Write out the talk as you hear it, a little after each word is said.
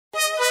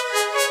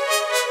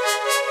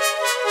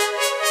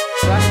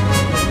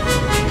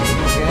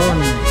Ton.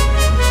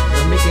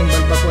 Making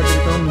balba po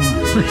dito.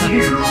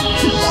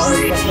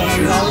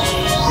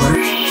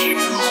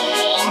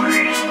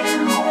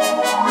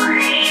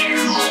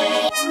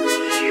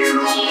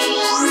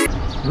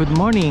 Good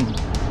morning.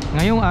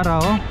 Ngayong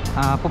araw,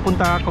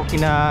 pupunta ako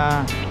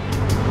kina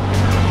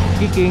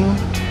Kiking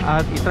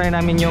at itry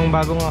namin yung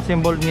bagong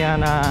assemble niya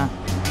na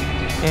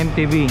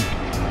MTV.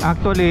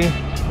 Actually,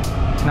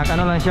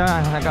 nag-ano lang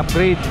siya,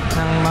 nag-upgrade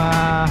ng mga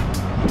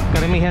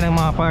karamihan ng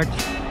mga parts.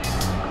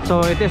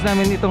 So, i-test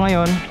namin ito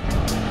ngayon.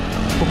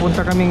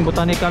 Pupunta kaming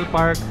Botanical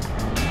Park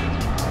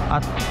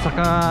at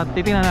saka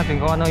titingnan natin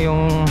kung ano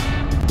yung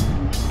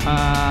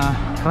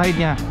ride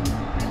niya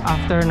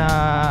after na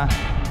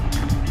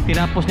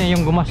tinapos niya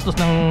yung gumastos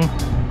ng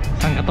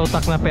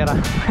sangkatotak na pera.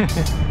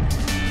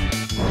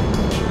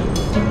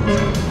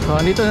 So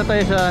andito na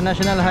tayo sa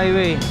National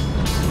Highway.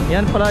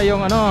 Yan pala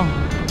yung ano,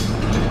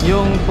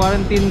 yung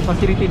quarantine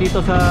facility dito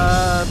sa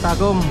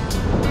Tagum.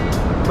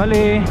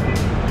 Bali,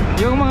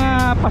 yung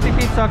mga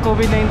pasipit sa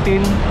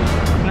COVID-19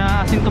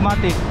 na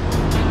asymptomatic,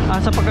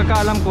 sa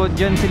pagkakaalam ko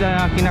dyan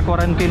sila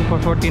kina-quarantine for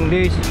 14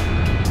 days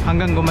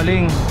hanggang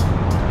gumaling.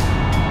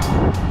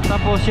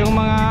 Tapos yung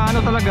mga ano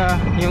talaga,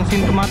 yung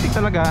symptomatic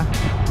talaga,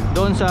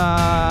 doon sa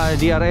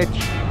DRH.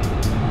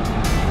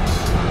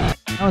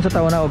 Ano sa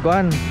taon na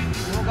uguan?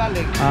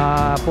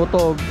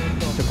 Puto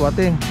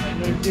Sikwate.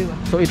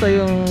 So ito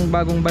yung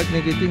bagong bike ni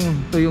Kiking.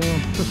 Ito yung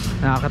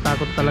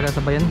nakakatakot talaga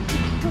sa bayan.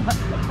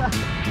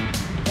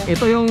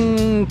 Ito yung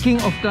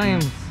King of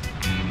Climbs.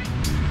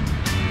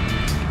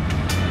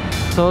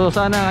 So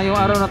sana ngayong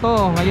araw na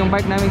to, ngayong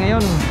bike namin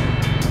ngayon,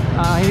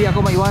 hindi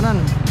ako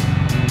maiwanan.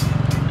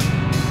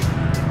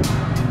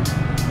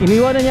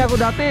 Iniwanan niya ako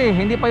dati,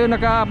 hindi pa yun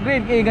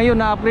naka-upgrade, ngayon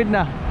na-upgrade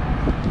na.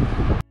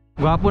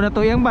 Gwapo na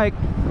to yung bike.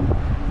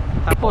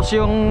 Tapos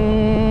yung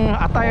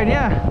attire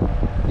niya,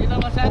 hindi na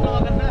masyado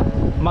maganda.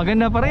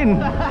 Maganda pa rin.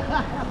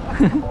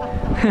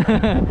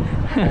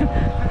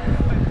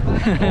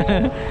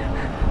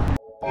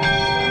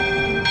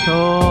 So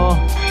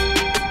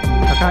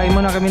kakain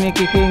muna kami ni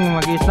Kiking,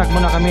 mag-snack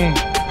muna kami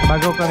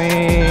bago kami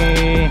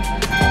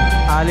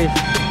alis.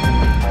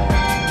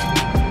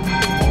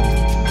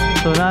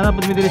 So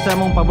nanapod mi diri sa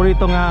among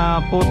paborito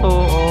nga photo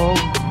o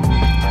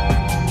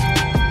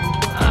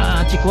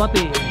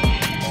Chikwate.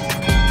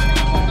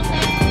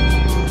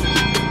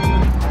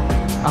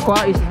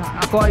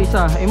 Ako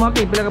isa. Imo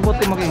kay pila ka photo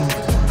mo kay?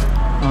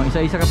 Oh,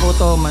 isa-isa ka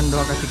photo man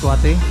duha ka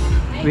Chikwate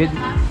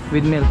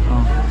with milk.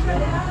 Oh.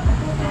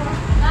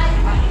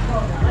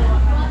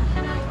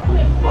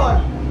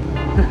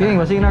 King,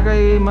 basing na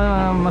kay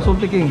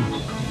masulti King.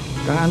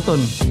 Kang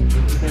Anton.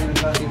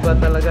 Iba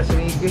talaga si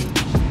Miki.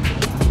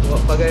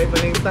 Pagay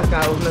paninta,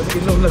 kaom na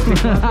sinom na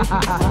sinom.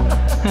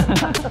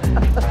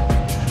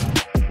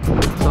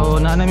 So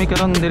naanami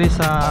karon diri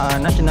sa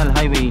National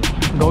Highway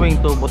going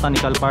to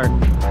Botanical Park.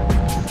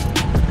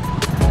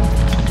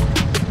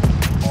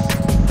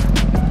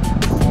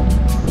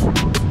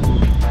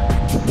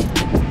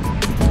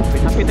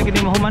 Pinapita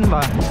kini mahuman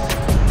ba?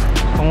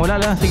 Kung wala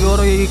lang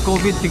siguro yung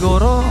COVID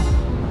siguro.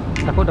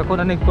 Takot ako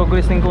na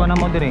nag-progress ning kuha na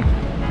mo diri.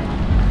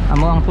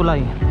 Amo ang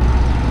tulay.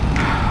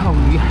 Oh,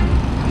 yeah.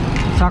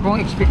 Sa akong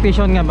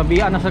expectation nga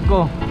mabiyaan na sad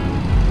ko.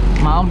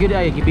 Maong gyud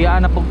ay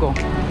gibiyaan na pug ko.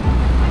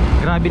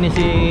 Grabe ni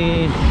si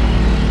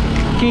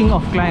King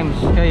of Climbs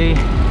kay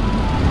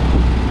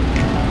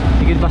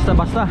higit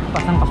basta-basta,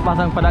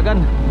 pasang-paspasang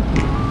padagan.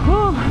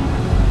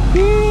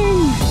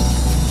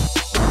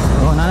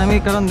 So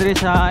nanami karon diri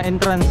sa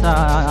entrance sa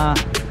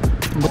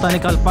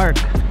Botanical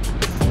Park.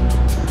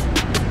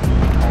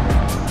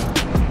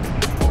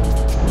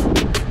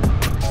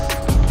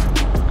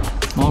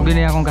 Mao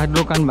gini akong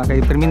kahadlukan ba kay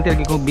perminter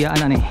gi ko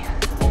biyaan ani.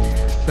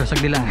 Pero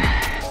sagdi lang.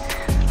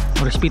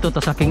 Respeto ta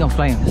sa King of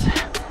Climbs.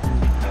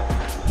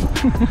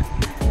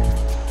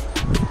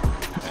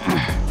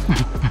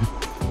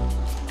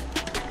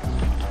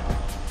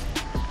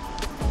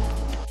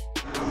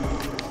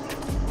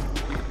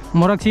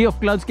 Murag Sea of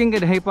Clouds King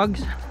kay hey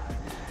Pags.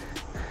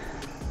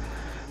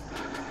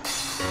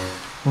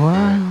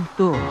 1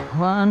 2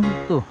 1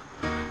 2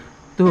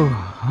 2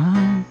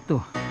 1 2 2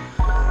 1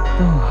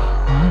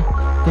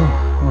 2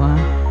 1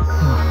 2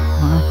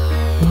 1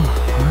 2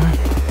 1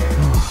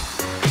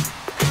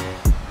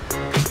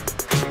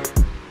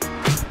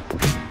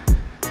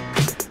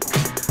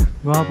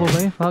 2 Gwapo ba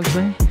eh, Pags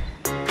ba eh?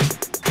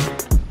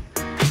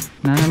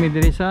 Nanami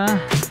diri sa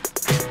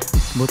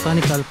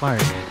Botanical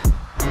Park.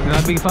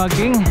 Grabe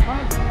fogging.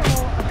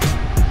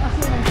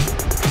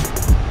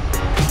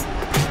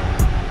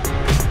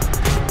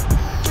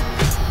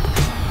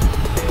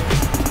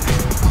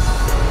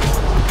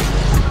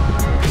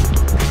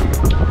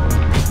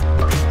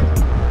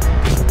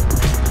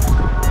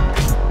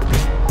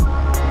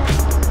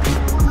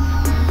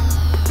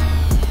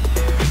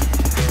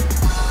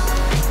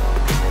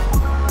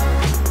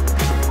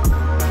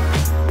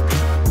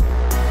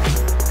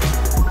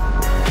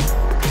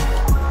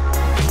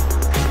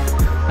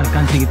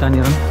 Alkansi kita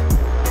ni ron.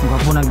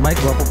 Gwapo nagbike,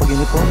 gwapo pag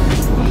inipo.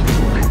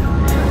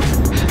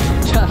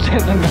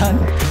 Chatter ng daan.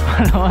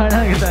 Wala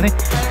kita ni.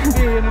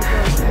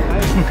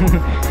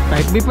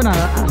 Type B pa na.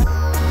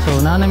 So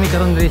nanami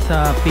karon diri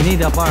sa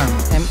Pineda Farm,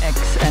 MX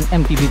and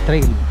MTB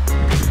Trail.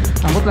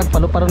 Ang butlag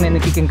palu-paron ni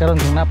Kiking karon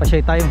kung napa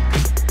siya time.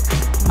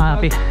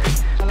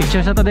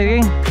 Picture sa to diri.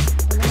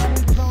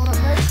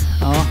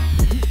 Oh.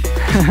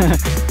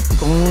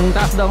 Kung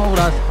taas daw ang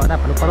oras, para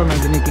palu-paron na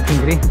din ni Kiking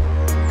diri.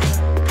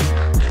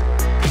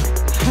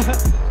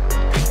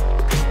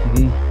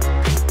 Okay.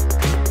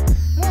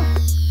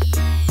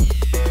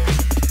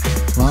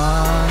 1,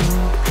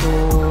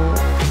 2.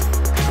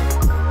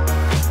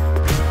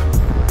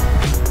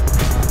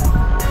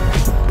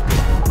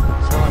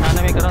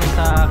 Karon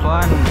sa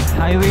kuan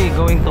highway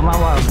going to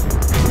Mawab.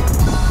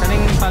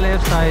 Kaning pa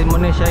left side mo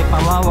ni siya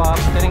ipamawab,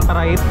 kaning pa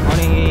right mo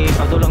ni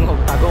padulong og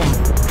Tagom.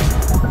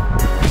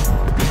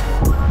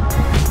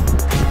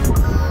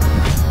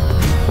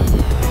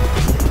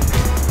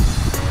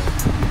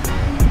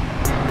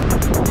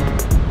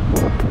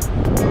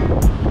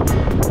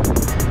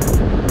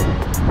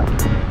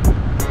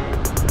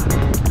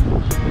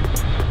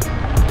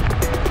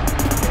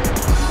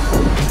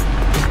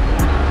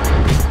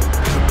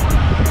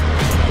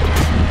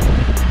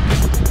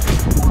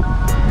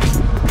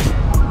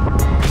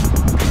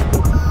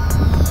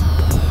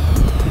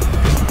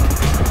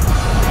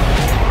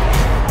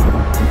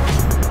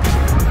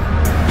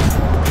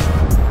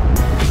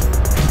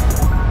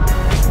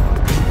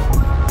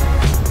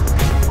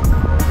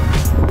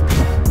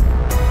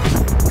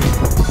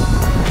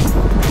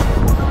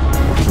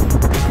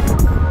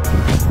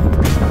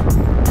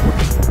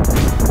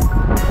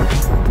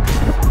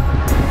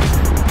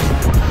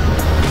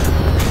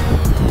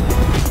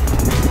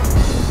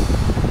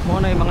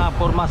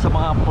 Forma sa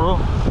mga pro.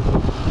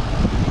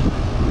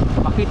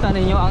 Makita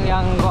ninyo ang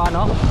iyang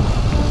ano,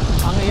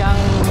 ang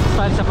iyang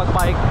style sa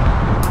pagbike.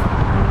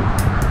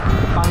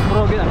 Pang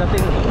pro gid ang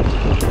dating.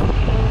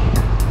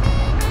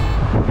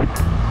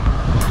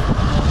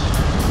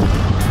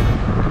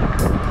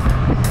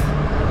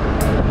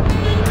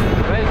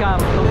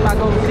 Welcome to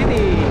Bagong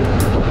City.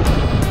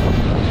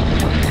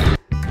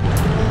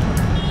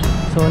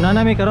 So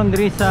nanami karon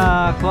diri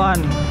sa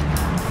kuan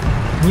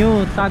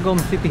New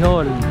Tagum City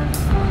Hall.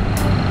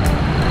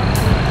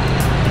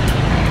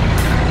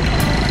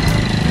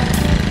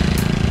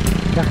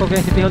 Dako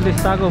kay City Hall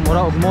sa Tagum,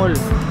 mura og mall.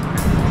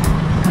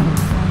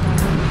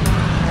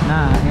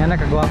 Na, yan na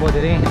kagwapo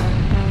diri.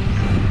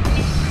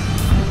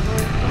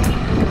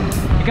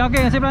 Ikaw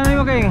King, sa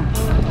plano mo King?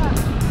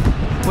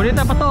 Pwede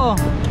ta pa to.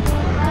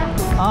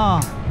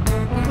 Ah.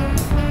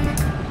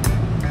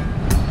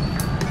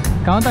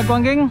 Kaon tag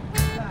kuang King?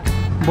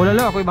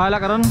 Bulalo ako'y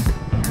bahala karon.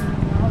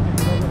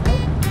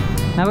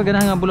 Nakoy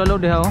ganahan nga bulalo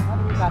diha oh.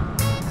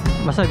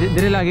 Basta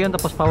diri lagi yon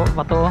tapos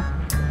pato oh.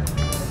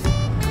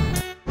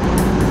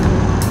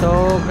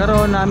 So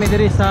karon nami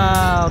diri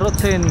sa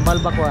Rotsen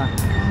Balbakwa.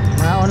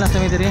 Mga onas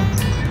nami diri.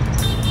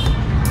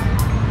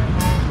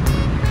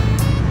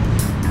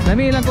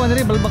 Nami ilang ko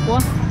diri Balbakwa.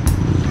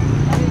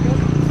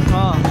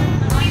 Oh.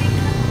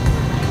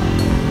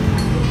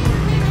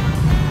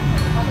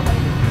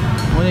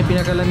 Muna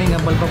pinakalaming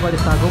ang Balbakwa di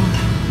Tagum.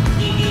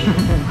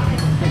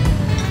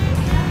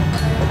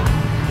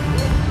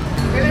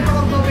 Kailan pa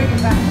kong tubig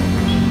kita?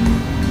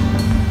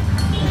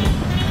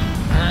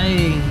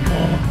 Ay.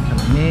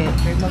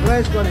 Kaya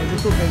mag-rice ko na,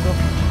 lusog kayo ko.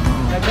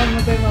 Nagkan mo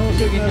tayo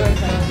mahusog yung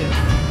rice na siya.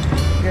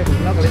 Kaya ito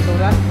na, kalito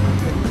na.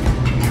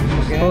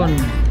 Ton,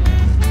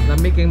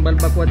 lami kayong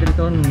Balbakwa dito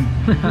ton.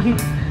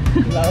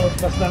 Laot,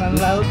 basta ng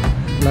laot.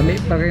 Lami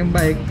pa kayong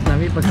bike,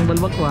 lami pa kayong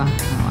Balbakwa.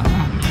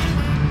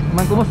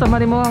 Man, kumusta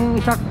man mo ang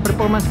shock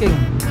performance King?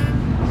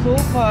 So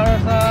far,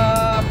 sa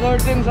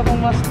according sa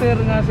kong master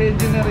nga si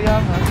Engineer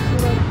Yamas,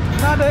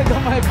 naday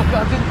gamay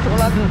pagkasin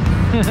sulat.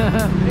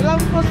 Ilang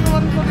post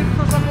naman ko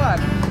dito sa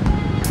kwan?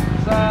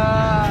 Sa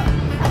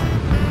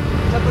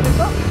to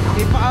dito?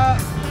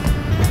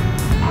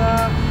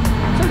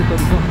 Sa dito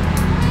dito?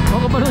 O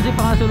kapalo si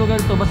pangasulugan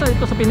dito, basta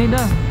dito sa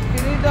Pineda.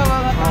 Pineda ba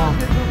nga taas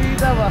dito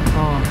Pineda ba?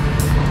 Oo.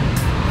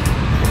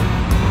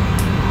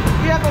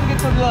 Kaya kung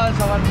dito doon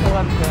sa 1 to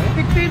 1 ko,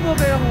 epektibo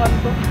kayong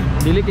 1 to?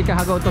 Dili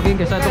kikahagaw to King,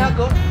 kaysa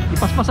itong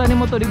ipaspasan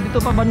mo to dito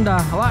pa banda,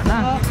 hawa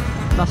na.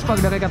 Tapos pag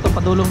nakay katong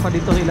padulong pa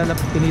dito ilalap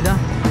Pineda.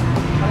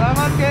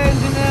 Salamat kay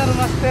Engineer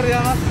Master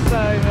Yamas sa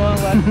imong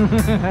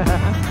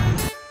 1.